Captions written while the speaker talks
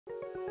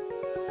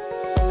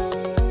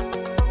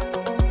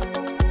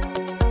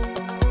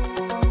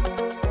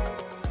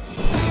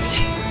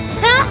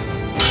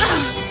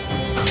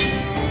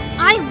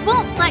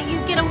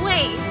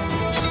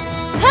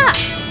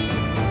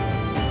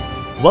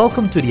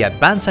Welcome to the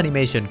Advanced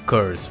Animation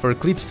course for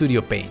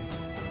clipstudiopaint.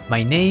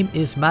 My name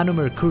is Manu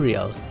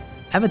Mercurial.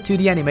 I'm a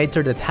 2D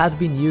animator that has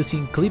been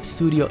using Clip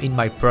Studio in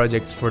my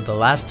projects for the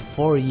last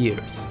 4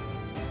 years.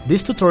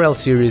 This tutorial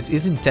series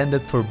is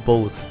intended for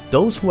both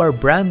those who are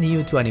brand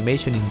new to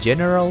animation in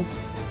general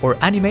or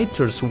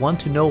animators who want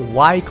to know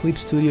why Clip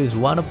Studio is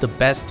one of the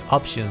best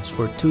options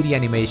for 2D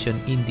animation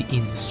in the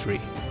industry.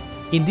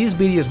 In these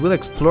videos we'll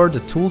explore the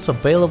tools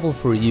available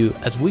for you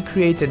as we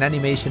create an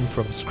animation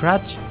from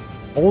scratch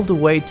all the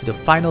way to the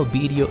final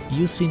video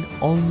using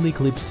only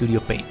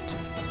clipstudiopaint.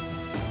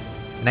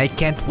 And I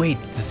can't wait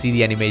to see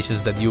the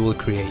animations that you will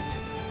create.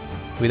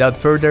 Without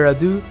further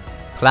ado,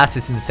 class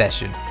is in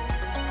session.